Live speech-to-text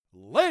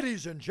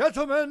Ladies and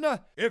gentlemen,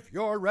 if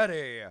you're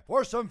ready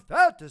for some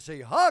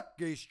fantasy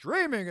hockey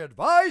streaming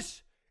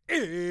advice,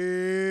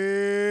 it's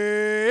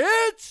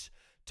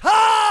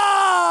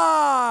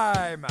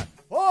time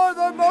for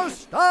the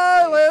most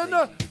styling,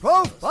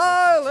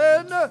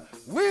 profiling,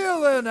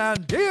 wheeling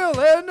and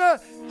dealing,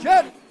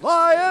 jet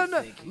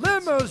flying,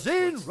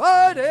 limousine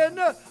riding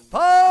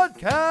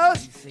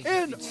podcast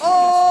in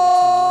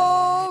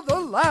all the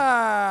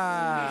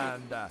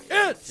land.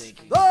 It's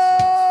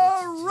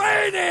the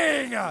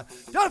reigning,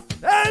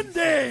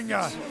 defending,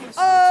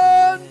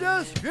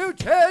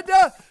 undisputed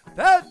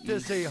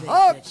fantasy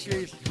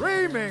hockey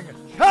streaming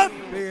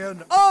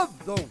champion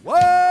of the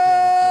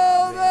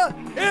world.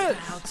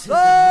 It's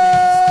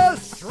the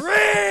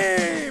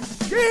Stream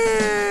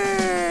Scheme.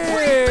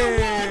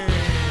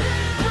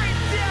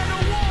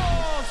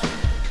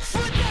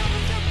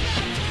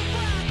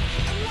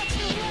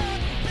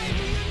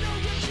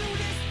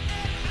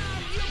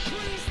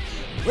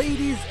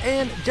 Ladies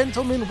and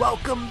gentlemen,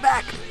 welcome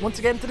back once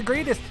again to the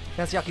greatest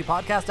fantasy hockey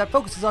podcast that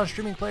focuses on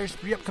streaming players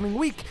for the upcoming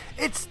week.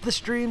 It's the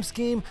Stream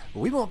Scheme.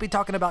 We won't be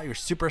talking about your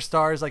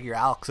superstars like your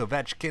Alex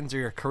Ovechkins or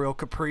your Kirill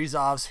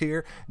Kaprizovs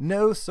here.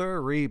 No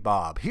sirree,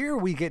 Bob. Here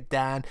we get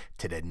down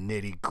to the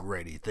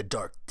nitty-gritty, the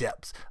dark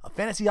depths of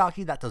fantasy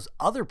hockey that those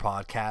other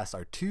podcasts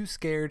are too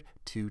scared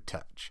to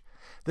touch.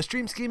 The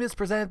Stream Scheme is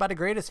presented by the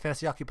greatest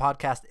fantasy hockey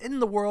podcast in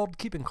the world,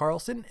 Keeping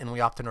Karlsson, and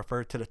we often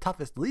refer to the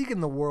toughest league in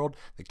the world,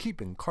 the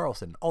Keeping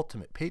Karlsson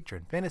Ultimate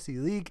Patron Fantasy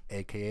League,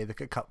 aka the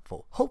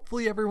Cupful.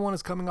 Hopefully everyone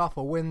is coming off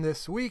a win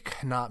this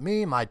week. Not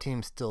me, my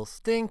team still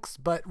stinks,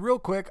 but real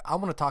quick, I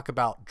want to talk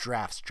about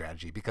draft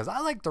strategy because I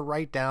like to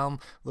write down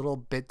little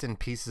bits and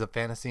pieces of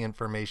fantasy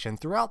information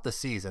throughout the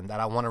season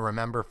that I want to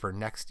remember for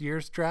next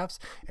year's drafts,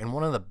 and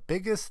one of the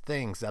biggest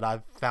things that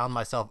I've found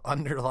myself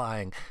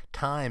underlying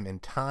time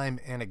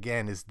and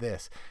again is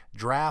this: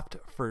 draft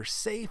for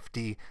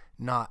safety,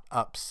 not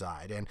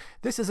upside. And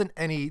this isn't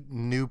any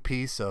new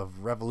piece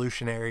of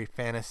revolutionary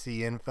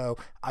fantasy info.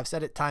 I've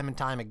said it time and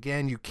time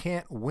again. You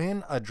can't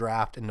win a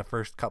draft in the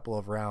first couple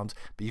of rounds,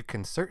 but you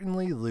can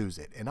certainly lose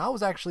it. And I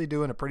was actually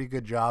doing a pretty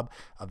good job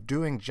of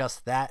doing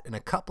just that in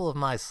a couple of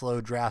my slow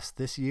drafts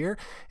this year.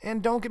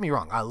 And don't get me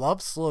wrong, I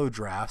love slow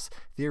drafts.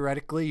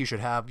 Theoretically, you should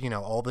have,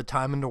 all the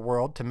time in the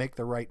world to make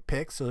the right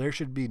pick, so there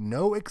should be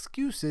no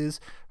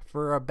excuses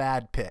for a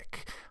bad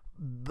pick.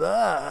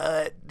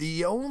 But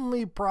the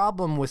only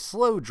problem with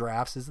slow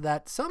drafts is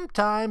that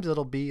sometimes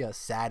it'll be a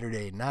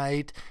Saturday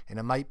night and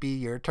it might be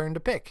your turn to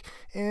pick.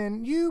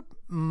 And you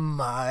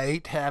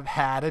might have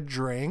had a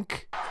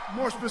drink.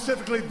 More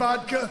specifically,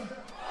 vodka,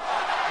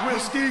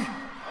 whiskey,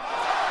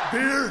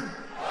 beer,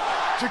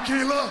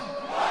 tequila,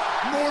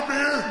 more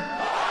beer,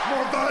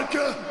 more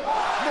vodka,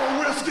 more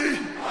whiskey,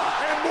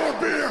 and more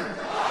beer.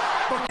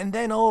 And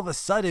then all of a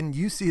sudden,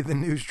 you see the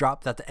news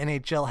drop that the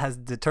NHL has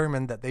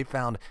determined that they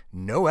found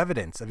no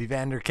evidence of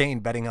Evander Kane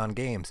betting on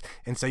games.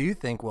 And so you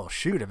think, well,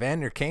 shoot,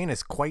 Evander Kane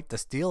is quite the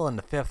steal in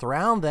the fifth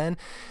round then.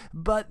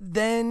 But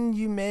then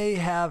you may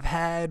have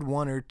had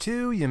one or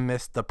two. You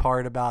missed the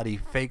part about he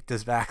faked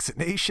his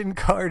vaccination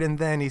card, and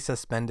then he's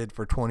suspended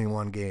for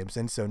 21 games.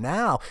 And so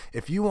now,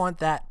 if you want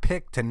that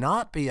pick to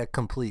not be a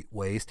complete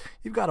waste,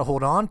 you've got to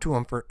hold on to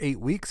him for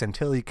 8 weeks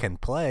until he can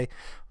play.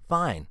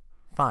 Fine.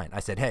 I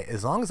said, hey,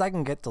 as long as I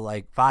can get to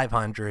like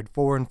 500,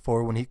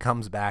 4-4 when he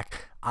comes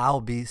back,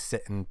 I'll be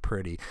sitting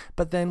pretty.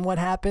 But then what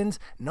happens?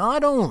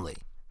 Not only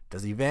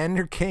does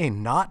Evander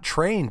Kane not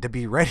train to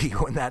be ready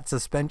when that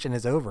suspension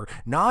is over,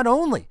 not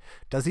only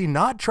does he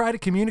not try to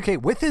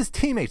communicate with his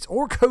teammates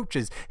or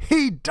coaches,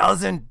 he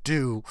doesn't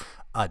do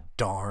a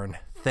darn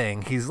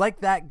thing. He's like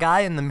that guy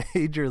in the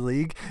major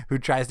league who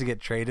tries to get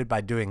traded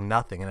by doing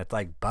nothing, and it's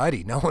like,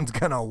 buddy, no one's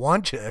gonna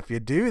want you if you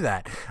do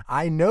that.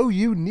 I know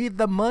you need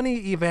the money,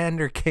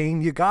 Evander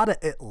Kane. You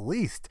gotta at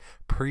least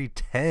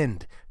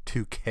pretend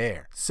to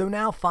care. So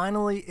now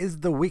finally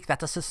is the week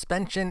that the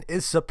suspension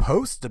is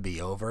supposed to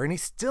be over, and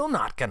he's still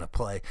not gonna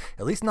play,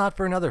 at least not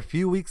for another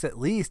few weeks at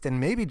least, and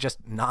maybe just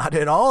not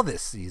at all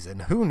this season.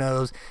 Who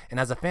knows? And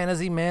as a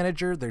fantasy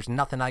manager, there's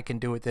nothing I can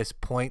do at this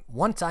point.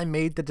 Once I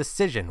made the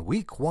decision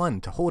week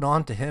 1 to hold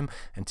on to him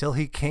until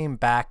he came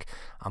back,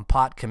 I'm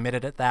pot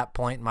committed at that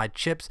point. My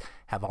chips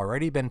have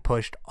already been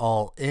pushed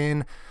all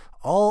in.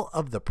 All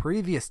of the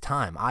previous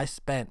time I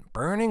spent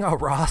burning a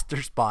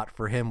roster spot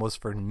for him was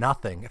for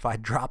nothing. If I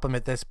drop him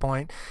at this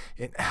point,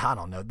 I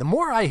don't know. The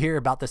more I hear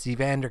about this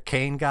Evander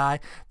Kane guy,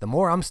 the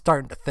more I'm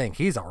starting to think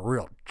he's a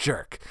real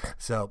jerk.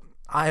 So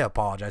I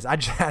apologize. I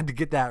just had to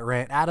get that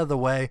rant out of the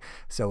way.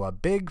 So a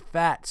big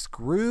fat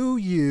screw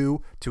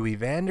you to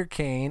Evander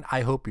Kane.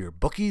 I hope your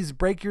bookies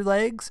break your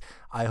legs.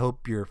 I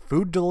hope your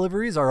food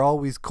deliveries are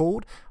always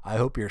cold. I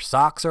hope your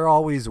socks are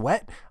always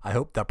wet. I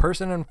hope the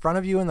person in front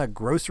of you in the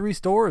grocery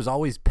store is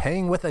always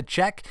paying with a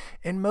check.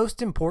 And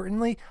most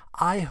importantly,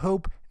 I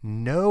hope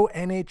no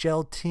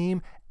NHL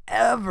team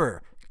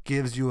ever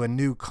gives you a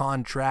new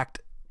contract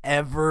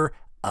ever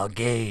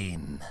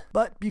again.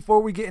 But before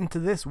we get into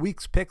this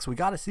week's picks, we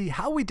got to see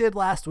how we did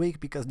last week,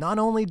 because not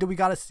only do we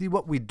got to see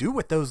what we do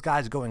with those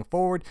guys going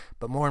forward,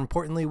 but more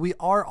importantly, we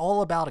are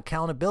all about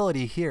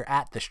accountability here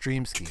at the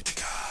Stream Scheme.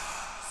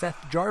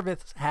 Seth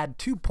Jarvis had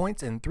 2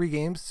 points in 3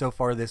 games so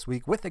far this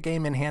week, with a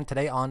game in hand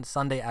today on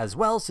Sunday as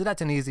well, so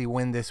that's an easy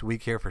win this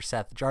week here for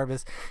Seth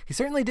Jarvis. He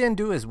certainly didn't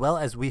do as well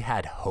as we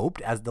had hoped,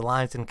 as the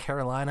Lions in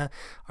Carolina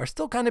are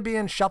still kind of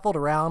being shuffled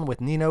around with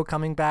Nino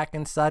coming back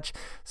and such.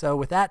 So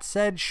with that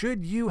said,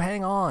 should you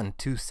hang on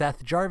to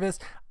Seth Jarvis?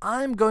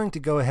 I'm going to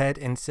go ahead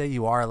and say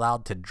you are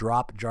allowed to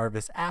drop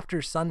Jarvis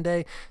after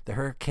Sunday. The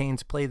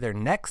Hurricanes play their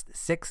next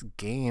 6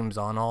 games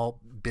on all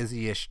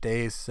busy-ish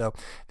days, so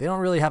they don't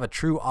really have a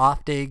true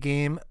off-day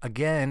game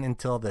again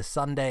until the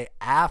Sunday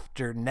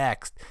after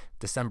next,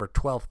 December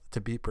 12th to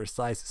be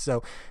precise.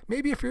 So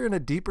maybe if you're in a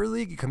deeper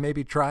league, you can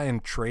maybe try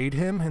and trade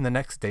him in the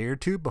next day or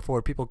two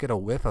before people get a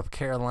whiff of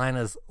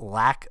Carolina's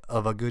lack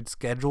of a good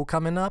schedule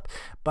coming up.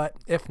 But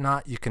if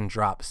not, you can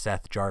drop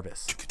Seth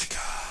Jarvis.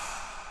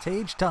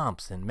 Tage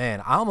Thompson,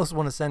 man, I almost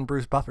want to send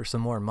Bruce Buffer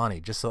some more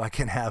money just so I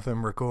can have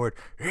him record,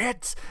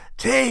 "It's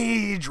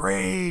Tage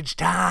Rage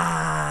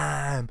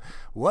time."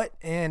 What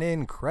an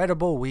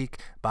incredible week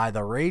by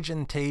the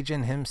Ragin'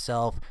 Tajin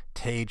himself,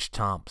 Tage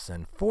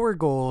Thompson. 4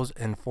 goals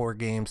in 4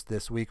 games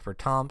this week for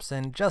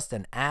Thompson. Just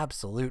an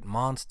absolute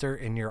monster,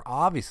 and you're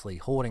obviously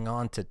holding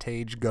on to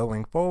Tage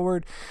going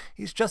forward.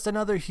 He's just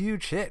another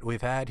huge hit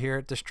we've had here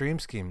at the Stream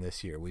Scheme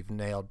this year. We've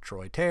nailed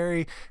Troy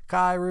Terry,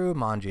 Kyrou,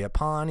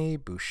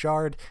 Mangiapane,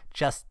 Bouchard,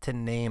 just to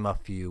name a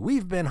few.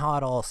 We've been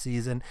hot all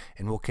season,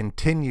 and we'll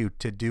continue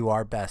to do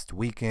our best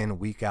week in,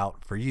 week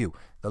out for you,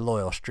 the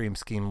loyal Stream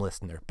Scheme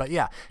listener. But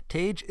yeah,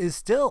 Tage is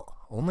still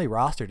only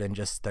rostered in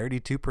just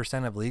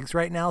 32% of leagues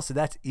right now, so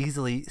that's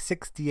easily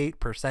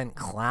 68%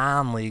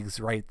 clown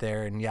leagues right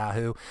there in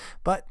Yahoo.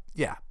 But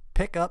yeah,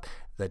 pick up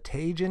the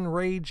Tajin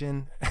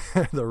Ragin,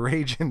 the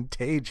Ragin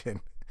Tajin,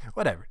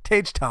 whatever,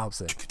 Tage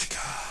Thompson.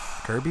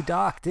 Kirby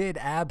Dach did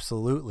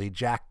absolutely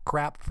jack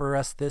crap for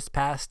us this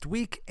past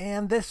week,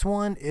 and this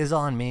one is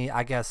on me.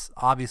 I guess,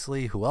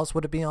 obviously, who else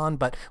would it be on?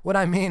 But what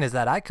I mean is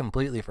that I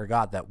completely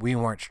forgot that we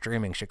weren't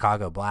streaming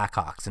Chicago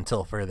Blackhawks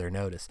until further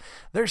notice.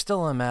 They're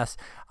still a mess.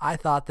 I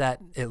thought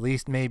that at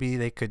least maybe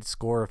they could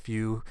score a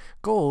few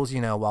goals,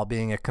 while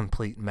being a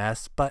complete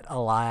mess. But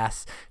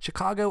alas,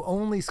 Chicago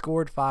only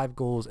scored 5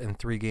 goals in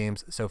 3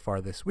 games so far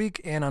this week,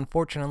 and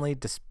unfortunately,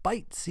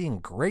 despite seeing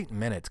great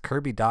minutes,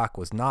 Kirby Dach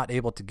was not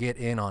able to get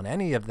in on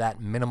any of that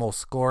minimal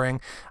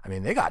scoring. I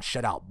mean, they got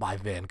shut out by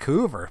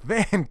Vancouver.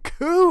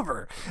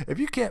 Vancouver! If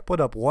you can't put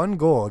up 1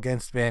 goal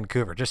against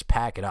Vancouver, just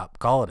pack it up.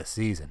 Call it a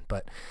season.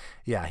 But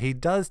yeah, he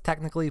does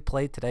technically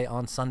play today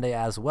on Sunday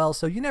as well,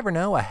 so you never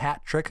know. A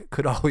hat trick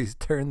could always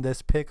turn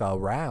this pick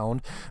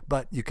around,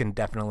 but you can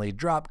definitely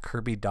drop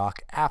Kirby Dach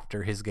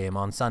after his game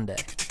on Sunday.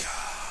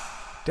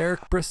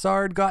 Derek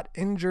Brassard got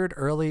injured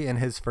early in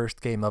his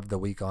first game of the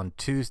week on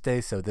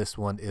Tuesday, so this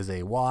one is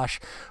a wash.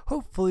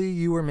 Hopefully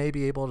you were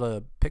maybe able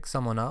to pick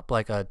someone up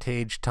like a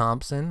Tage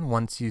Thompson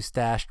once you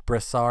stashed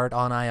Brassard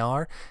on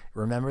IR.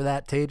 Remember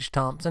that Tage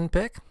Thompson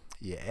pick?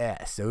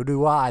 Yeah, so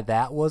do I.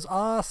 That was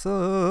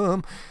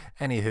awesome.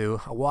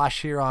 Anywho, a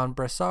wash here on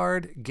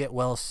Brassard. Get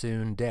well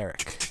soon,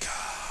 Derek.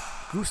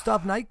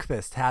 Gustav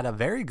Nyquist had a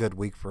very good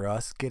week for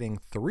us, getting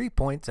 3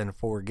 points in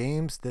 4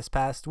 games this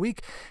past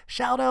week.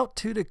 Shout out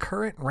to the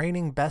current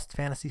reigning best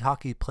fantasy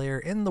hockey player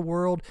in the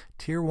world,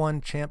 Tier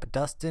 1 champ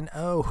Dustin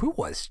O, who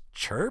was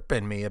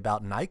chirping me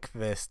about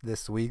Nyquist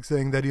this week,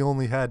 saying that he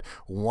only had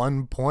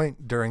 1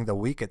 point during the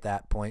week at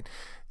that point.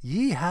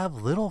 Ye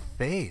have little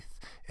faith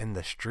in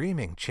the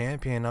streaming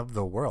champion of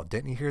the world.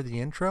 Didn't you hear the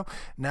intro?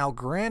 Now,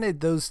 granted,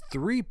 those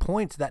 3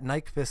 points that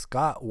Nyquist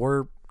got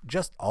were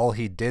just all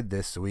he did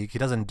this week. He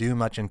doesn't do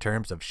much in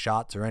terms of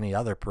shots or any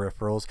other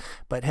peripherals,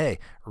 but hey,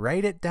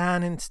 write it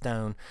down in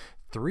stone.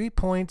 3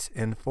 points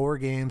in 4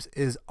 games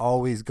is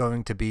always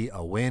going to be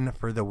a win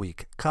for the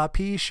week.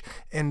 Capiche?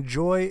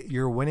 Enjoy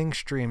your winning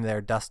stream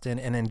there, Dustin,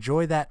 and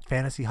enjoy that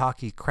fantasy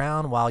hockey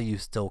crown while you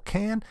still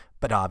can.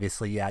 But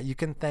obviously, yeah, you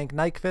can thank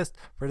Nyquist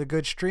for the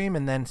good stream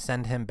and then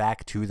send him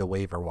back to the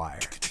waiver wire.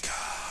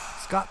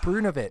 Scott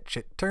Perunovich.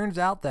 It turns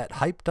out that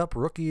hyped up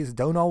rookies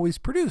don't always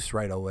produce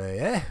right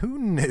away. Who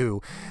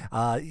knew?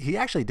 He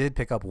actually did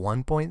pick up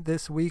 1 point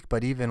this week,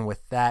 but even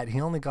with that, he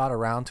only got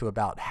around to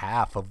about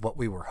half of what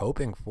we were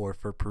hoping for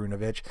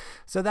Perunovich.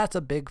 So that's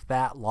a big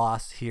fat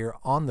loss here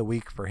on the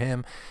week for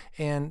him.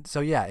 And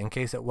so yeah, in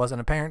case it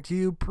wasn't apparent to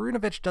you,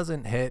 Perunovich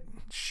doesn't hit,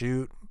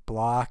 shoot,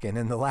 block, and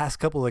in the last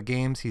couple of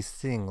games he's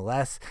seeing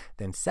less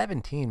than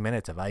 17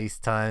 minutes of ice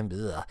time.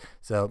 Ugh.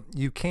 So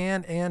you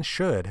can and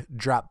should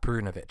drop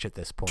Perunovich at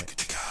this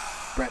point.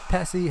 Brett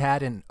Pesce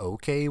had an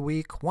okay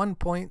week, 1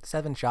 point,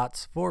 7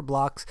 shots, 4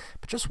 blocks,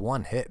 but just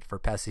 1 hit for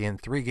Pesce in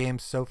 3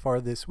 games so far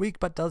this week,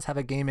 but does have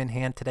a game in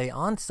hand today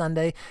on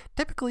Sunday.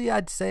 Typically,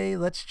 I'd say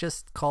let's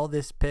just call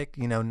this pick,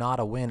 not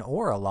a win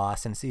or a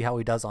loss and see how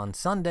he does on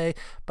Sunday,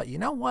 but you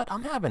know what?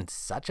 I'm having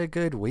such a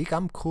good week.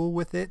 I'm cool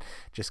with it.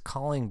 Just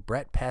calling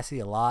Brett Pesce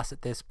a loss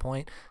at this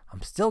point.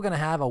 I'm still going to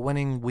have a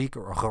winning week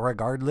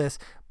regardless.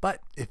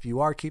 But if you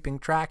are keeping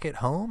track at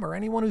home, or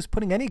anyone who's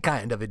putting any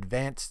kind of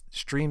advanced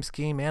stream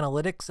scheme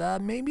analytics,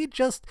 maybe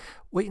just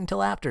wait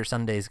until after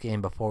Sunday's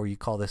game before you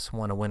call this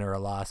one a win or a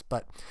loss.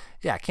 But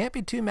yeah, can't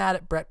be too mad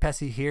at Brett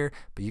Pesce here,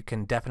 but you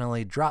can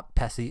definitely drop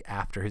Pesce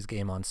after his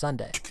game on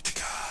Sunday.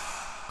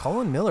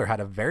 Colin Miller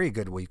had a very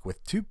good week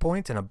with 2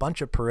 points and a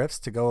bunch of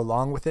periffs to go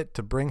along with it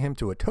to bring him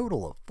to a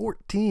total of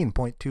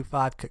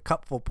 14.25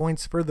 cupful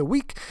points for the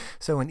week.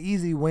 So an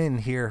easy win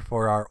here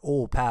for our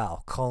old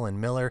pal, Colin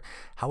Miller.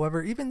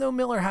 However, even though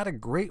Miller had a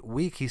great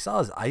week, he saw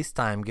his ice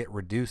time get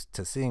reduced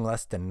to seeing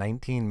less than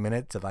 19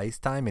 minutes of ice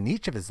time in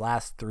each of his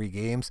last 3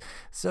 games.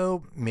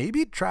 So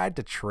maybe try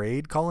to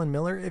trade Colin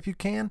Miller if you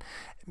can.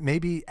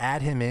 Maybe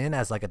add him in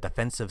as like a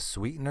defensive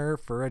sweetener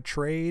for a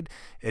trade.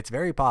 It's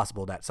very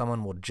possible that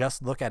someone will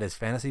just look at his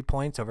fantasy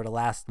points over the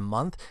last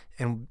month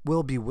and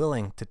will be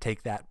willing to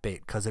take that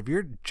bait. Because if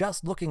you're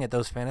just looking at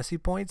those fantasy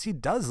points, he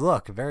does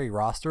look very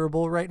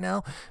rosterable right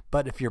now.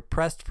 But if you're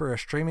pressed for a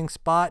streaming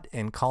spot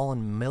and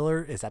Colin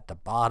Miller is at the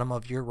bottom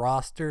of your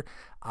roster,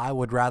 I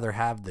would rather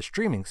have the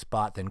streaming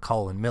spot than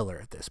Colin Miller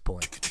at this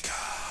point.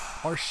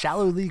 Our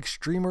Shallow League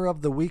Streamer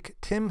of the Week,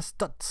 Tim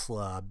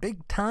Stutzla.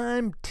 Big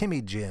time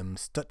Timmy Jim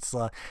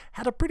Stutzla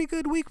had a pretty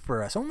good week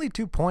for us. Only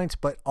 2 points,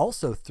 but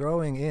also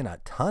throwing in a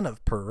ton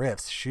of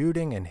periffs,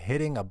 shooting and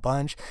hitting a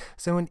bunch.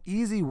 So an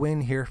easy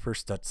win here for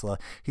Stutzla.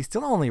 He's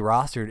still only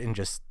rostered in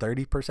just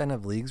 30%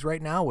 of leagues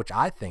right now, which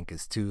I think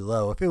is too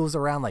low. If it was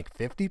around like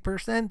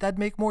 50%, that'd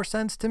make more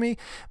sense to me.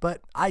 But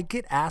I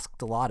get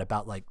asked a lot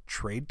about like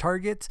trade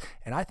targets,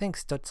 and I think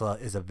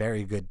Stutzla is a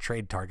very good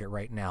trade target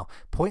right now.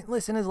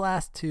 Pointless in his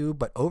last 2,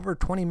 but over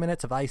 20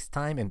 minutes of ice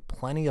time and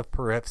plenty of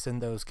periffs in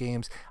those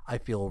games. I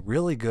feel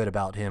really good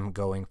about him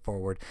going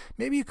forward.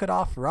 Maybe you could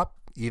offer up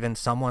even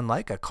someone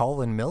like a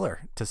Colin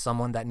Miller to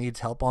someone that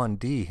needs help on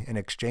D in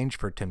exchange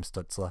for Tim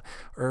Stutzla,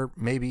 or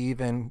maybe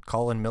even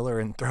Colin Miller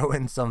and throw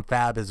in some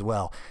fab as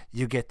well.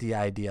 You get the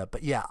idea.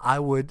 But yeah, I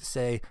would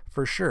say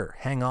for sure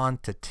hang on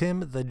to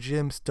Tim the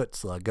Jim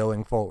Stutzla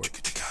going forward.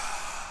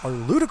 Our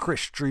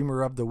ludicrous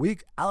streamer of the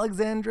week,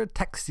 Alexandre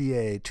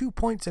Texier. 2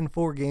 points in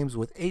 4 games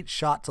with 8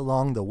 shots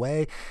along the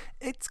way.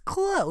 It's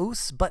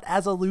close, but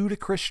as a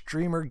ludicrous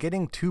streamer,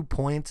 getting 2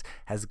 points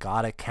has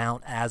got to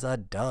count as a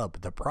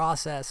dub. The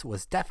process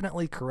was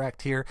definitely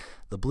correct here.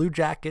 The Blue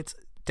Jackets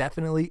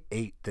definitely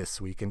ate this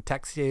week, and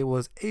Texier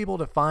was able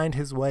to find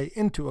his way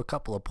into a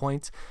couple of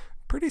points.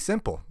 Pretty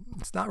simple.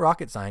 It's not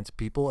rocket science,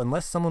 people,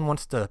 unless someone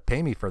wants to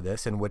pay me for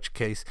this, in which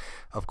case,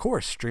 of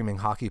course, streaming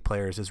hockey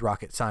players is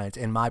rocket science,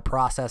 and my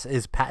process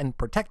is patent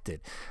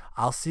protected.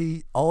 I'll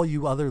see all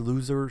you other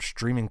loser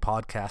streaming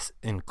podcasts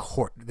in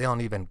court. They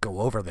don't even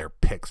go over their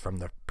picks from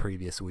the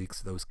previous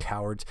weeks, those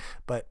cowards.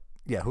 But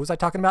yeah, who was I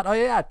talking about? Oh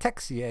yeah,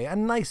 Texier. A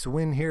nice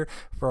win here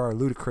for our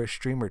ludicrous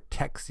streamer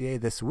Texier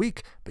this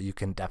week, but you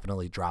can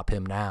definitely drop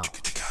him now.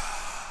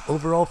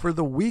 Overall for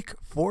the week,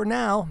 for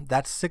now,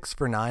 that's 6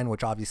 for 9,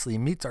 which obviously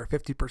meets our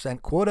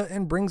 50% quota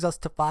and brings us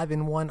to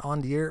 5-1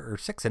 on the year, or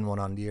 6-1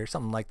 on the year,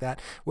 something like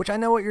that, which I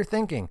know what you're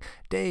thinking.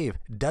 Dave,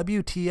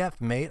 WTF,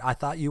 mate, I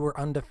thought you were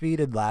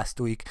undefeated last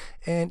week.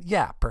 And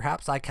yeah,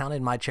 perhaps I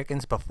counted my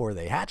chickens before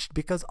they hatched,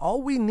 because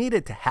all we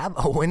needed to have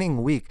a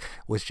winning week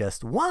was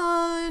just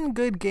one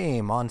good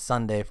game on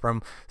Sunday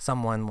from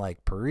someone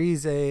like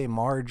Parise,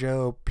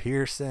 Marjo,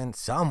 Pearson,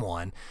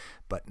 someone.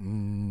 But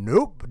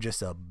nope,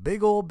 just a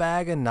big old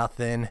bag of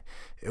nothing.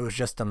 It was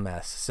just a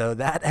mess. So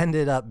that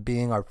ended up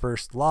being our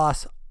first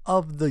loss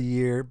of the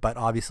year. But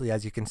obviously,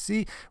 as you can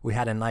see, we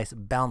had a nice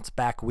bounce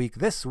back week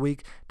this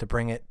week to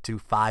bring it to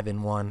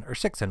 5-1 or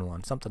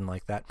 6-1, something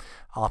like that.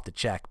 I'll have to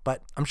check.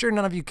 But I'm sure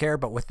none of you care.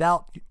 But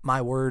without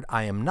my word,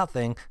 I am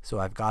nothing. So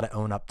I've got to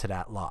own up to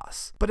that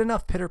loss. But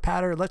enough pitter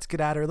patter. Let's get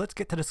at her. Let's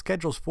get to the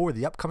schedules for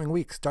the upcoming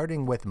week,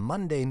 starting with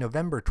Monday,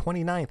 November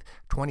 29th,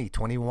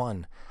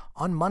 2021.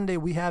 On Monday,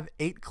 we have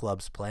 8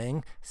 clubs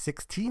playing,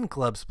 16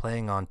 clubs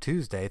playing on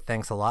Tuesday,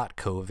 thanks a lot,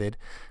 COVID,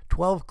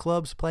 12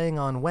 clubs playing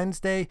on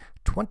Wednesday,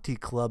 20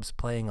 clubs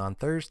playing on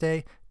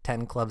Thursday,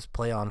 10 clubs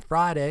play on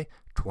Friday,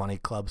 20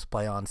 clubs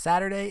play on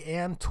Saturday,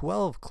 and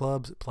 12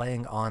 clubs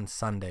playing on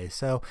Sunday.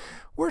 So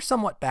we're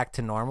somewhat back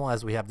to normal,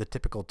 as we have the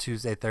typical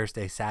Tuesday,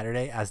 Thursday,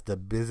 Saturday as the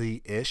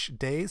busy-ish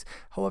days.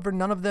 However,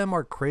 none of them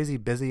are crazy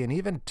busy, and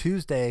even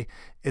Tuesday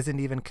isn't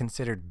even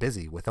considered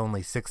busy, with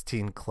only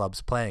 16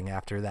 clubs playing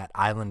after that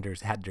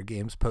Islanders had their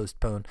games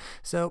postponed.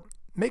 So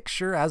make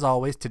sure, as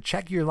always, to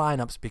check your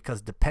lineups,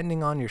 because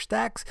depending on your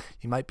stacks,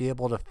 you might be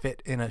able to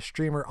fit in a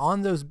streamer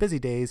on those busy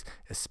days,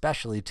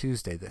 especially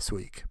Tuesday this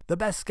week. The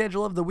best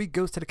schedule of the week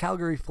goes to the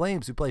Calgary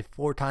Flames, who play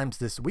 4 times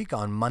this week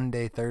on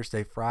Monday,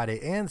 Thursday,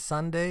 Friday, and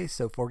Sunday,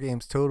 so 4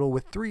 games total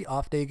with 3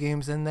 off-day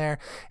games in there.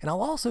 And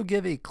I'll also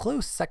give a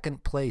close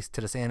second place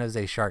to the San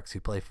Jose Sharks, who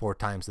play 4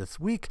 times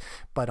this week,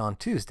 but on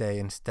Tuesday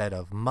instead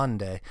of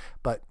Monday.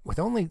 But with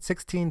only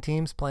 16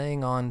 teams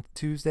playing on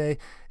Tuesday,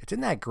 it's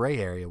in that gray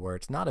area where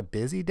it's not a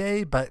busy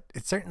day, but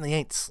it certainly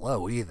ain't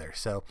slow either.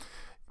 So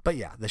But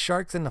yeah, the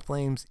Sharks and the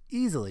Flames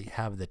easily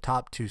have the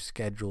top 2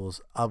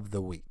 schedules of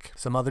the week.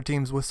 Some other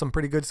teams with some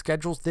pretty good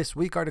schedules this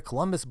week are the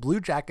Columbus Blue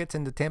Jackets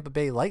and the Tampa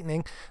Bay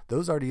Lightning.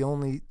 Those are the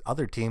only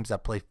other teams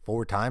that play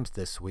 4 times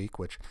this week,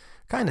 which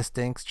kind of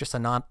stinks. Just a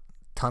not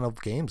ton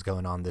of games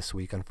going on this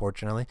week,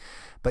 unfortunately.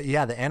 But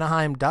yeah, the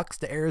Anaheim Ducks,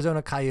 the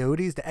Arizona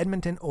Coyotes, the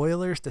Edmonton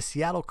Oilers, the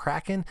Seattle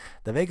Kraken,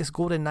 the Vegas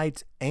Golden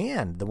Knights,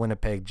 and the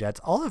Winnipeg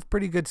Jets all have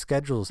pretty good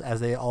schedules as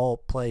they all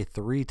play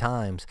 3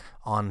 times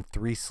on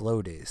 3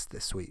 slow days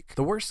this week.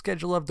 The worst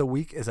schedule of the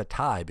week is a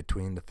tie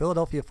between the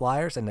Philadelphia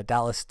Flyers and the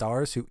Dallas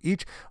Stars, who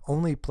each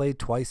only played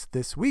twice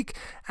this week.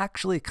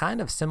 Actually kind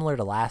of similar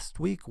to last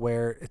week,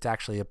 where it's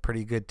actually a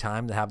pretty good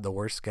time to have the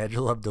worst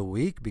schedule of the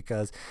week,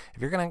 because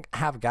if you're going to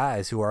have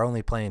guys who are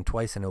only playing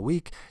twice in a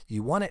week,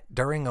 you want it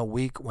during a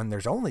week when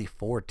there's only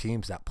 4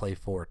 teams that play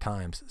 4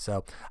 times.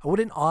 So I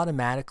wouldn't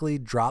automatically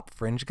drop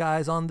fringe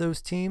guys on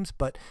those teams,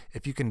 but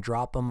if you can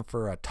drop them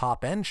for a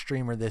top end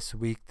streamer this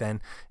week,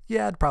 then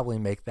yeah, I'd probably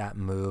make that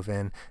move.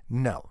 And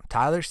no,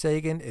 Tyler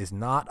Seguin is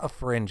not a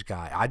fringe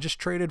guy. I just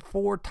traded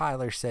for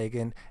Tyler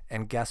Seguin,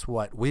 and guess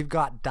what? We've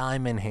got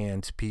diamond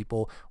hands,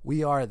 people.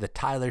 We are the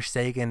Tyler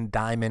Seguin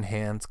Diamond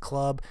Hands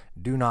Club.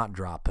 Do not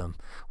drop him.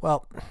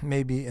 Well,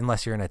 maybe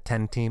unless you're in a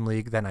 10-team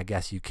league, then I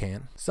guess you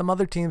can. Some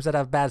other teams that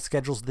have bad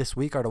schedules this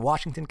week are the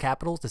Washington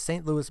Capitals, the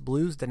St. Louis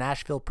Blues, the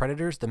Nashville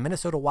Predators, the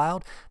Minnesota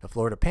Wild, the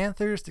Florida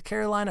Panthers, the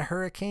Carolina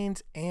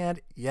Hurricanes, and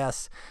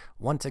yes,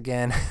 once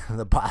again,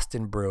 the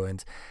Boston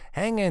Bruins.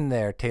 Hang in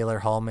there, Taylor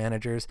Hall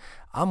managers.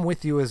 I'm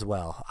with you as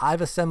well.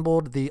 I've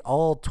assembled the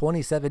all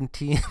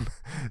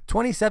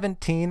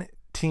 2017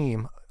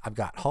 team. I've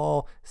got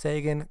Hall,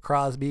 Seguin,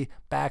 Crosby,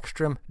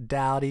 Backstrom,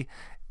 Doughty.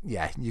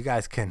 Yeah, you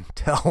guys can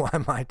tell why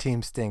my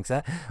team stinks,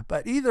 huh?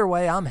 But either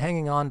way, I'm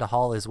hanging on to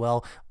Hall as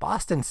well.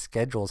 Boston's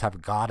schedules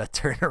have got to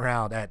turn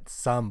around at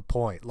some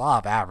point. Law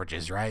of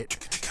averages, right?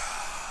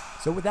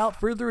 So without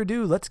further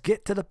ado, let's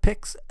get to the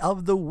picks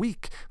of the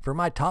week. For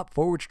my top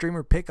forward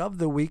streamer pick of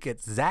the week,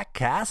 it's Zack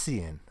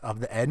Kassian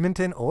of the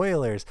Edmonton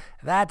Oilers.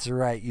 That's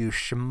right, you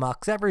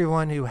schmucks.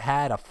 Everyone who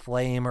had a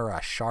Flame or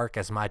a Shark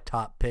as my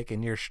top pick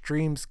in your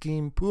stream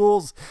scheme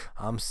pools,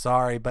 I'm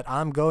sorry, but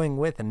I'm going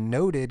with a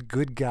noted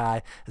good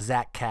guy,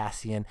 Zack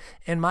Kassian.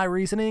 And my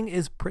reasoning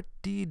is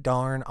pretty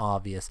darn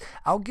obvious.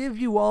 I'll give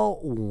you all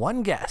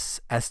one guess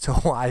as to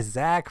why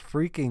Zack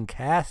freaking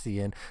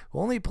Kassian, who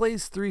only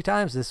plays 3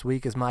 times this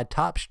week, is my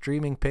top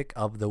streaming pick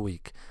of the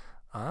week.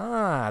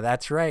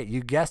 That's right.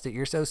 You guessed it.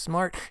 You're so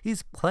smart.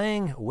 He's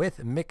playing with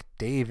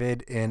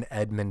McDavid in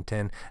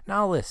Edmonton.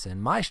 Now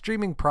listen, my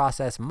streaming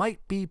process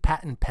might be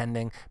patent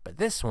pending, but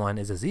this one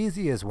is as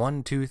easy as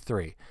 1, 2,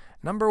 3.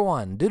 Number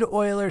 1, do the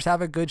Oilers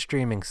have a good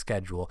streaming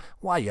schedule?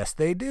 Why, yes,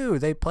 they do.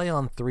 They play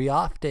on 3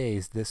 off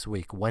days this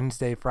week,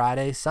 Wednesday,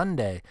 Friday,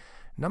 Sunday.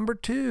 Number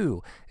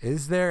 2,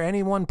 is there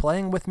anyone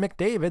playing with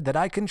McDavid that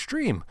I can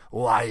stream?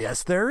 Why,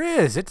 yes, there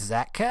is. It's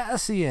Zack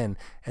Kassian.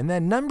 And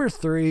then number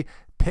 3,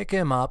 pick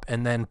him up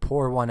and then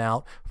pour one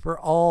out for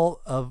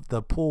all of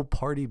the Pool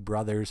Party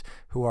brothers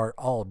who are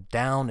all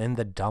down in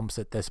the dumps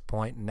at this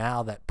point.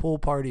 Now that Pool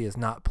Party is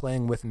not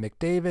playing with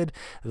McDavid,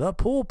 the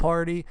Pool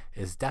Party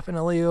is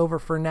definitely over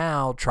for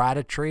now. Try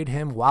to trade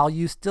him while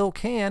you still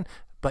can.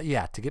 But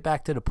yeah, to get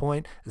back to the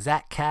point,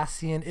 Zack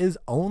Kassian is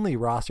only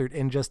rostered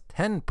in just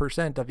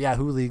 10% of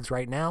Yahoo leagues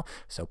right now,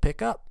 so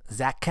pick up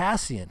Zack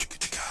Kassian.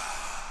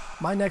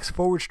 My next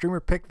forward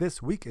streamer pick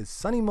this week is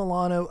Sonny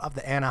Milano of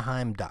the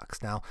Anaheim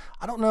Ducks. Now,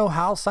 I don't know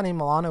how Sonny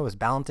Milano is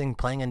balancing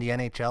playing in the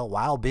NHL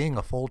while being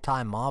a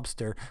full-time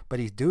mobster, but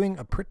he's doing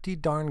a pretty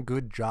darn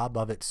good job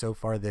of it so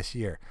far this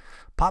year.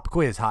 Pop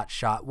quiz hot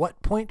shot.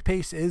 What point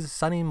pace is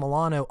Sonny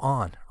Milano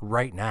on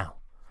right now?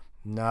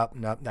 Nope,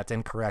 that's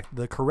incorrect.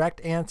 The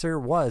correct answer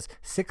was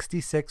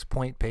 66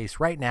 point pace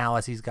right now,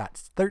 as he's got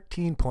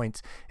 13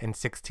 points in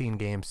 16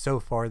 games so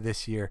far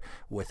this year,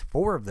 with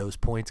 4 of those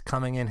points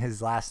coming in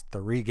his last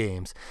 3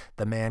 games.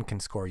 The man can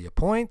score you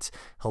points.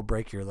 He'll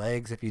break your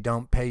legs if you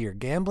don't pay your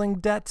gambling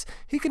debts.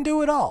 He can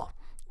do it all.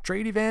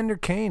 Trade Evander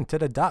Kane to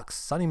the Ducks.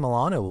 Sonny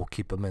Milano will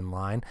keep him in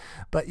line.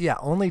 But yeah,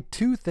 only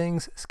 2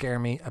 things scare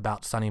me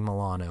about Sonny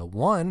Milano.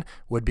 One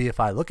would be if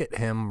I look at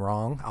him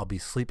wrong, I'll be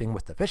sleeping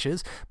with the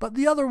fishes. But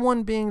the other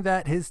one being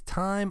that his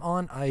time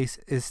on ice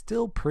is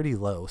still pretty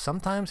low.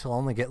 Sometimes he'll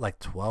only get like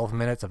 12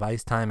 minutes of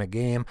ice time a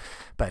game.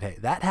 But hey,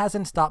 that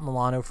hasn't stopped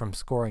Milano from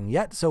scoring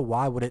yet. So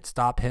why would it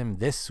stop him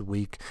this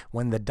week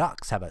when the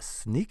Ducks have a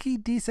sneaky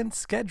decent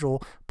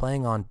schedule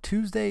playing on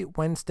Tuesday,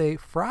 Wednesday,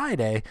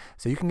 Friday?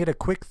 So you can get a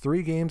quick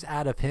 3 games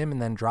out of him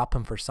and then drop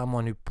him for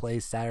someone who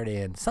plays Saturday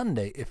and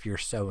Sunday if you're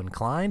so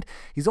inclined.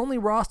 He's only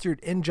rostered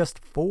in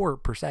just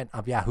 4%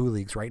 of Yahoo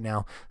leagues right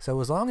now,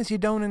 so as long as you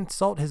don't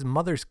insult his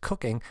mother's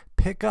cooking,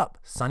 pick up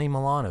Sonny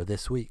Milano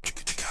this week.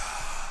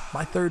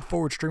 My third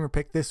forward streamer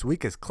pick this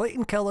week is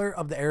Clayton Keller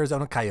of the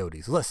Arizona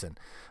Coyotes. Listen,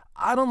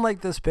 I don't like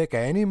this pick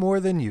any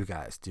more than you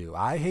guys do.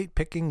 I hate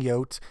picking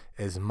Yotes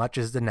as much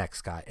as the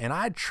next guy, and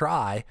I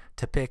try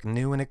to pick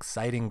new and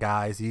exciting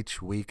guys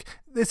each week.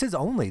 This is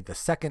only the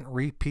second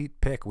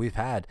repeat pick we've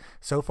had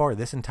so far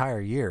this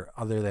entire year,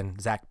 other than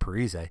Zach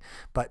Parise.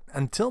 But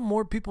until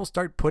more people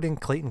start putting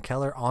Clayton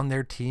Keller on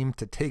their team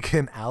to take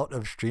him out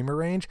of streamer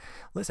range,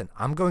 listen,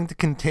 I'm going to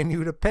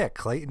continue to pick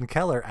Clayton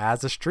Keller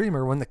as a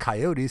streamer when the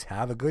Coyotes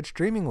have a good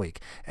streaming week.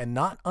 And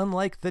not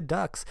unlike the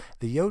Ducks,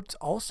 the Yotes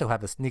also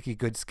have a sneaky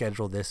good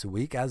schedule this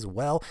week as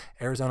well.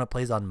 Arizona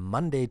plays on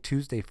Monday,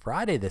 Tuesday,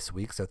 Friday this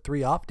week, so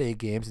 3 off-day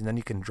games, and then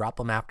you can drop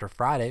them after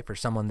Friday for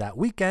someone that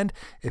weekend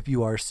if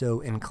you are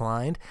so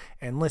inclined.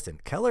 And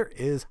listen, Keller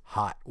is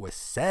hot with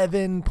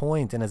 7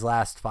 points in his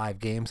last 5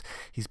 games.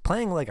 He's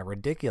playing like a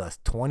ridiculous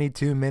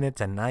 22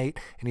 minutes a night,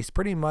 and he's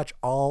pretty much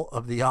all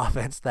of the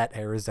offense that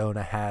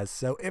Arizona has.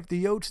 So if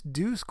the Yotes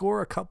do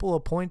score a couple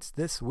of points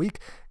this week,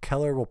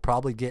 Keller will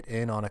probably get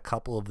in on a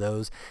couple of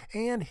those,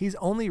 and he's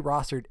only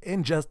rostered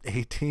in just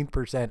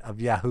 18% of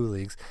Yahoo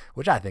leagues,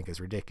 which I think is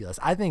ridiculous.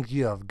 I think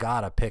you have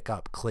got to pick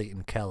up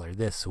Clayton Keller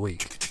this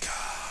week.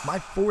 My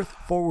 4th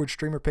forward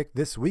streamer pick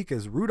this week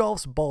is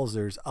Rudolphs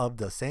Balcers of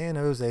the San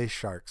Jose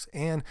Sharks.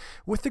 And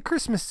with the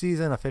Christmas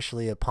season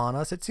officially upon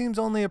us, it seems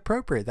only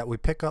appropriate that we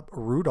pick up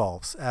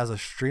Rudolphs as a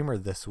streamer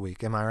this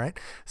week. Am I right?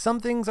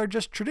 Some things are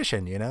just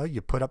tradition, you know?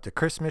 You put up the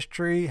Christmas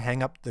tree,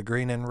 hang up the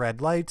green and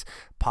red lights,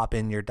 pop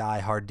in your Die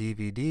Hard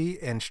DVD,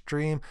 and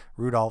stream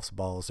Rudolphs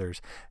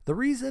Balcers. The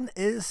reason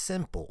is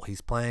simple.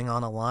 He's playing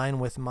on a line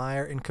with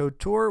Meyer and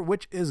Couture,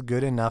 which is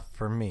good enough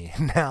for me.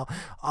 Now,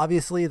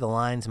 obviously, the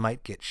lines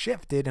might get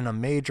shifted in a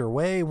major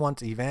way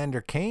once Evander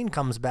Kane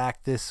comes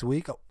back this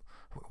week. Oh,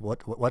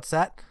 what's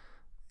that?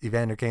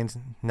 Evander Kane's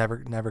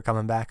never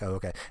coming back? Oh,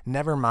 okay.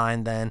 Never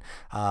mind then.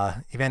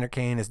 Evander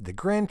Kane is the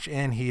Grinch,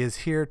 and he is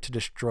here to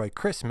destroy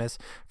Christmas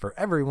for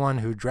everyone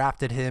who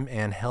drafted him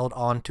and held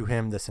on to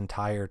him this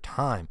entire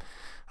time.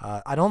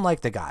 I don't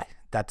like the guy.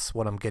 That's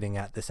what I'm getting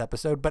at this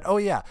episode. But oh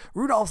yeah,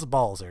 Rudolphs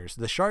Balcers.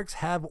 The Sharks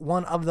have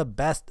one of the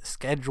best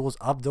schedules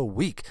of the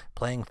week,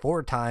 playing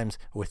 4 times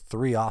with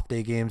 3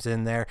 off-day games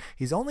in there.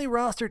 He's only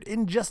rostered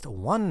in just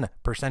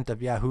 1%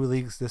 of Yahoo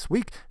leagues this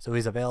week, so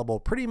he's available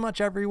pretty much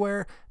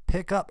everywhere.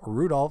 Pick up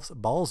Rudolphs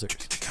Balcers.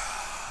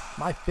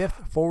 My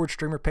 5th forward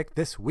streamer pick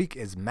this week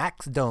is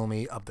Max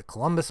Domi of the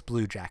Columbus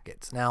Blue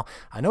Jackets. Now,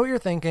 I know what you're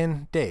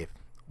thinking, Dave.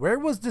 Where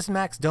was this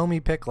Max Domi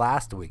pick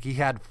last week? He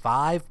had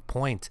 5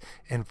 points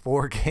in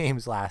 4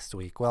 games last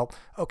week. Well,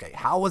 okay,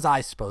 how was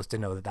I supposed to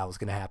know that was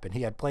going to happen?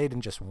 He had played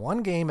in just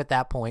 1 game at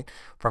that point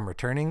from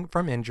returning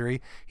from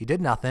injury. He did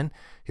nothing.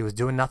 He was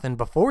doing nothing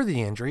before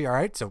the injury, all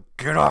right? So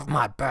get off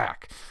my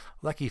back.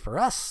 Lucky for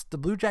us, the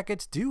Blue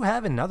Jackets do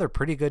have another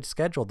pretty good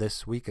schedule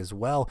this week as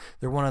well.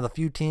 They're one of the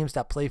few teams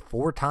that play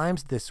 4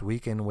 times this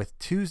week, and with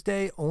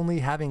Tuesday only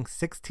having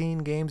 16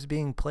 games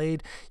being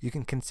played, you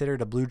can consider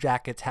the Blue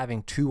Jackets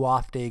having 2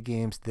 off-day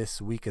games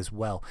this week as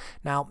well.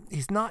 Now,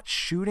 he's not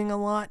shooting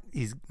a lot.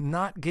 He's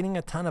not getting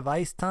a ton of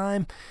ice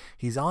time.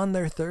 He's on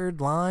their 3rd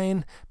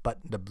line, but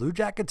the Blue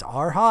Jackets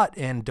are hot,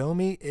 and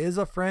Domi is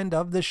a friend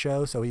of the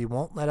show, so he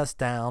won't let us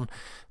down.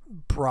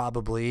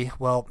 Probably.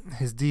 Well,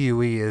 his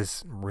DUE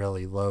is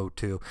really low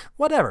too.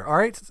 Whatever. All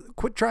right.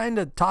 Quit trying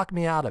to talk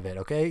me out of it.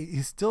 Okay.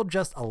 He's still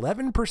just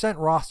 11%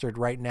 rostered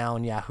right now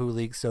in Yahoo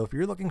League. So if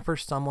you're looking for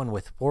someone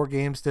with 4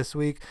 games this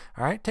week,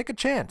 all right, take a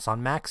chance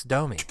on Max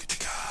Domi.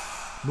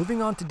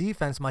 Moving on to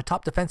defense, my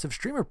top defensive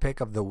streamer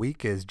pick of the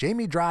week is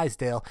Jamie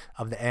Drysdale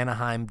of the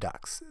Anaheim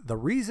Ducks. The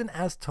reason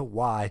as to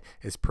why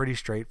is pretty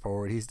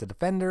straightforward. He's the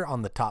defender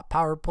on the top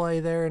power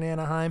play there in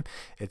Anaheim.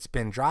 It's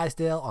been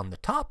Drysdale on the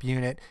top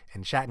unit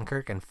and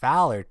Shattenkirk and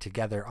Fowler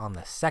together on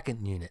the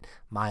 2nd unit.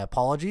 My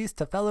apologies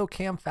to fellow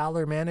Cam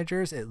Fowler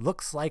managers. It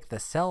looks like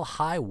the sell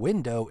high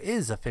window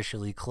is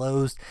officially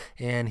closed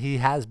and he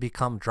has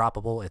become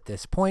droppable at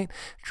this point.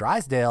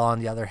 Drysdale, on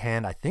the other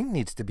hand, I think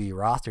needs to be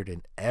rostered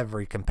in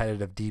every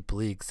competitive deep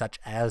league, such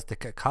as the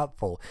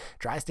Cupful.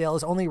 Drysdale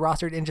is only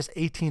rostered in just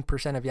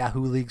 18% of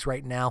Yahoo leagues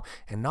right now,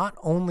 and not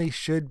only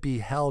should be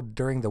held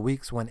during the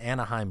weeks when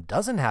Anaheim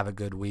doesn't have a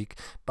good week,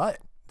 but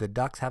the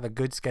Ducks have a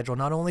good schedule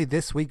not only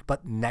this week,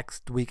 but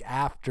next week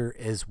after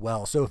as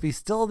well. So if he's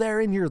still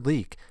there in your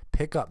league,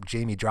 pick up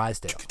Jamie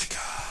Drysdale.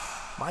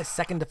 My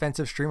 2nd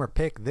defensive streamer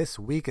pick this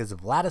week is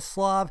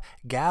Vladislav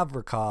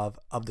Gavrikov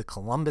of the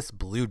Columbus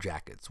Blue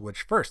Jackets,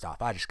 which first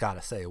off, I just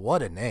gotta say,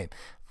 what a name.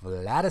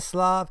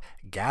 Vladislav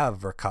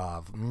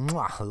Gavrikov.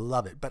 Mwah,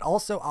 love it. But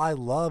also, I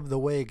love the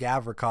way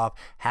Gavrikov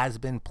has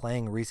been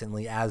playing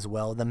recently as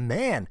well. The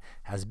man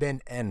has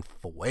been en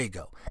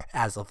fuego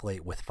as of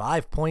late with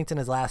 5 points in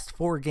his last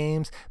 4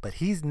 games, but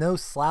he's no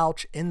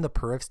slouch in the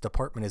periffs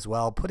department as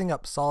well, putting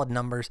up solid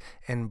numbers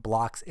in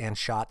blocks and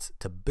shots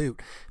to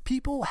boot.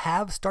 People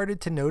have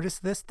started to notice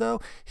this, though.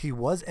 He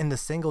was in the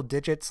single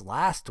digits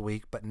last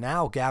week, but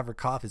now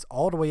Gavrikov is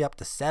all the way up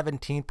to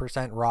 17%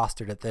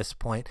 rostered at this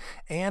point,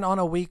 and on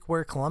a week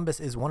where Columbus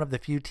is one of the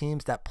few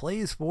teams that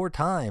plays 4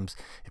 times.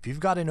 If you've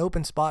got an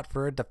open spot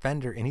for a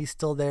defender and he's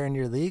still there in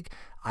your league,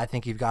 I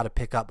think you've got to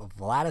pick up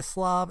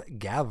Vladislav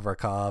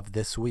Gavrikov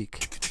this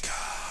week.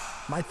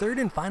 My third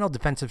and final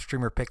defensive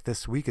streamer pick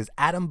this week is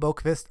Adam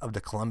Boqvist of the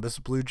Columbus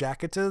Blue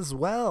Jackets as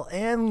well.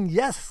 And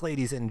yes,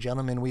 ladies and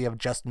gentlemen, we have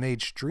just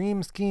made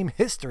Stream Scheme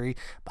history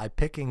by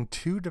picking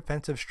two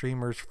defensive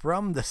streamers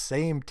from the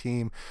same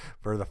team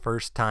for the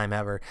first time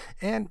ever.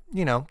 And,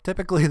 you know,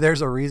 typically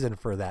there's a reason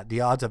for that.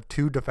 The odds of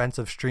two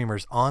defensive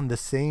streamers on the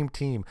same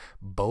team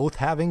both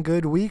having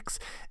good weeks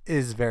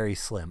is very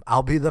slim.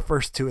 I'll be the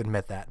first to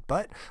admit that.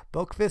 But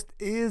Boqvist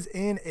is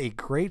in a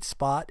great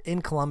spot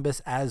in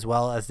Columbus, as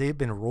well as they've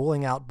been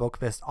rolling out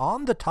Boqvist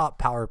on the top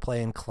power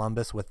play in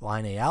Columbus with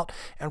Laine out.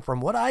 And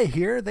from what I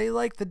hear, they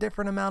like the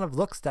different amount of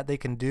looks that they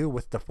can do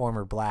with the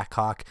former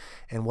Blackhawk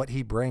and what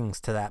he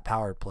brings to that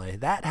power play.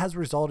 That has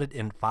resulted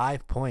in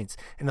 5 points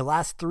in the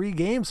last 3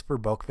 games for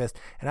Boqvist.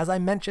 And as I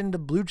mentioned, the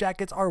Blue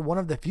Jackets are one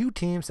of the few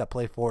teams that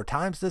play 4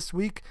 times this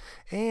week,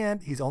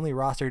 and he's only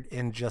rostered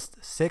in just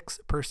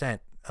 6%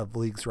 of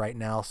leagues right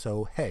now.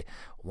 So hey,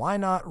 why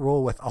not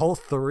roll with all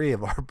 3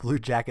 of our Blue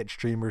Jacket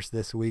streamers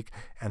this week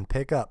and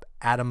pick up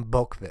Adam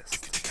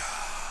Boqvist?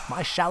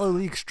 My shallow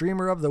league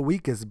streamer of the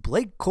week is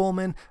Blake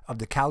Coleman of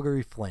the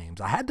Calgary Flames.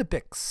 I had to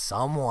pick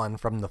someone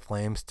from the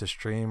Flames to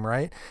stream,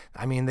 right?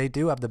 I mean, they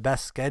do have the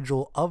best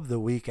schedule of the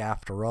week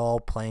after all,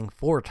 playing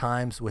 4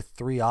 times with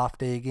 3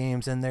 off-day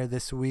games in there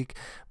this week.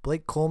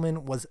 Blake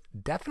Coleman was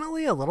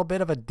definitely a little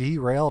bit of a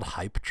derailed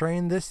hype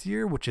train this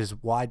year, which is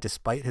why,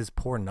 despite his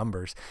poor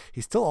numbers,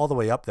 he's still all the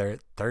way up there at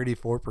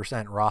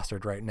 34%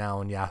 rostered right now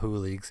in Yahoo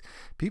leagues.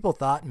 People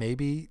thought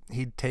maybe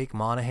he'd take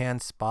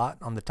Monahan's spot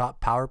on the top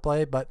power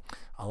play, but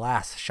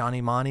alas,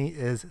 Shawnee Monty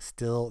is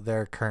still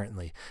there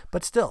currently.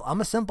 But still,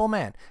 I'm a simple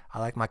man. I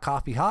like my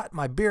coffee hot,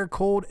 my beer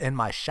cold, and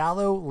my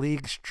shallow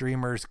league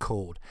streamers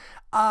cold.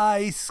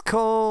 Ice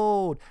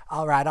cold.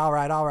 All right.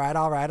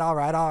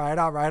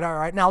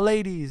 Now,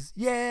 ladies,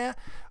 yeah,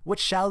 which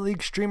shallow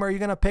league streamer are you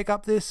going to pick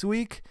up this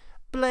week?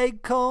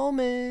 Blake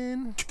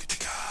Coleman.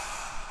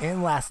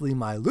 And lastly,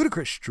 my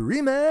ludicrous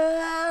streamer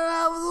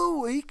of the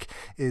week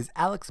is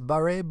Alex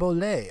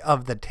Barré-Boulet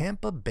of the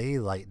Tampa Bay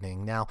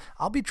Lightning. Now,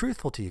 I'll be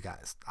truthful to you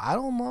guys. I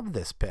don't love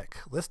this pick.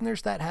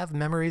 Listeners that have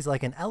memories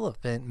like an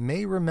elephant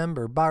may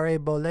remember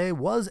Barré-Boulet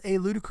was a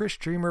ludicrous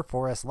streamer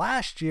for us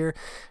last year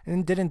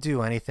and didn't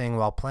do anything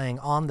while playing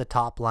on the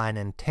top line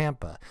in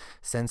Tampa.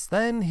 Since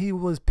then, he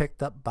was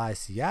picked up by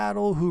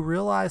Seattle, who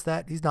realized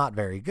that he's not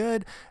very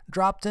good,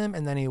 dropped him,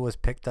 and then he was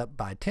picked up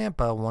by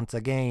Tampa once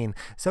again.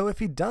 So if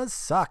he does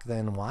suck,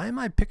 then why am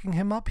I picking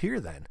him up here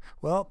then?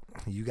 Well,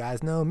 you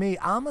guys know me.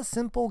 I'm a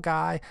simple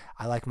guy.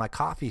 I like my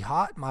coffee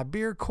hot, my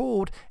beer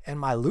cold, and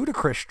my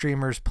ludicrous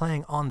streamers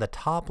playing on the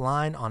top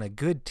line on a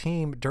good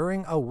team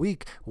during a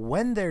week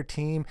when their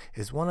team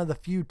is one of the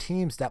few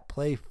teams that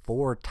play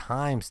 4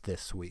 times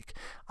this week.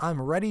 I'm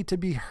ready to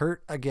be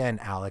hurt again,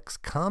 Alex.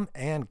 Come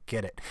and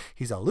get it.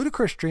 He's a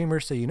ludicrous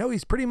streamer, so you know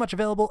he's pretty much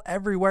available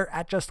everywhere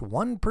at just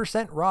 1%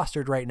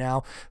 rostered right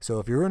now. So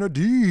if you're in a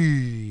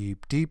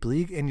deep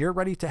league and you're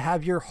ready to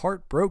have your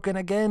heart broken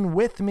again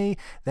with me,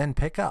 then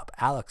pick up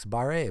Alex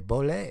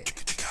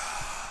Barré-Boulet.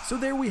 So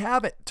there we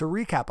have it. To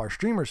recap, our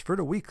streamers for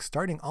the week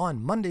starting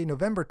on Monday,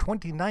 November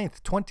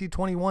 29th,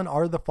 2021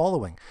 are the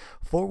following.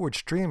 Forward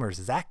streamers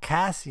Zach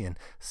Cassian,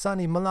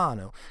 Sonny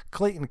Milano,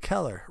 Clayton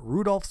Keller,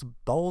 Rudolph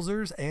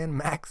Balzers, and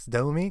Max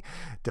Domi.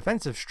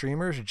 Defensive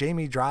streamers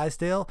Jamie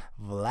Drysdale,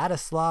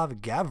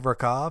 Vladislav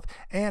Gavrikov,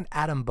 and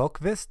Adam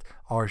Boqvist.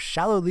 Our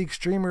shallow league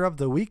streamer of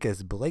the week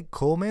is Blake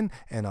Coleman,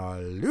 and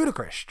our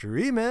ludicrous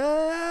streamer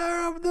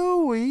of the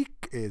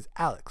week is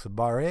Alex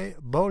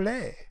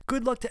Barré-Boulet.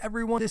 Good luck to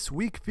everyone this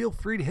week. Feel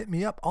free to hit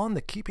me up on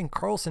the Keeping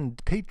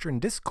Karlsson patron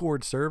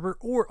Discord server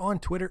or on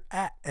Twitter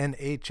at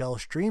NHL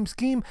Stream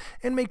Scheme,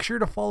 and make sure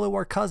to follow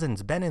our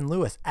cousins Ben and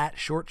Lewis at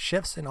Short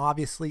Shifts and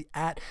obviously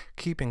at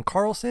Keeping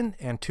Karlsson,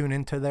 and tune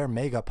into their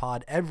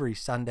Megapod every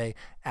Sunday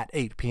at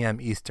 8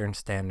 p.m. Eastern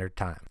Standard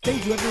Time.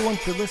 Thank you everyone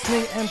for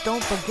listening, and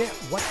don't forget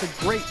what the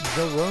great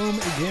Jerome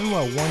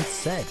Iginla once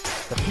said: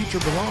 the future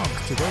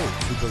belongs to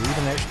those who believe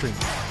in their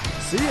streams.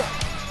 See ya!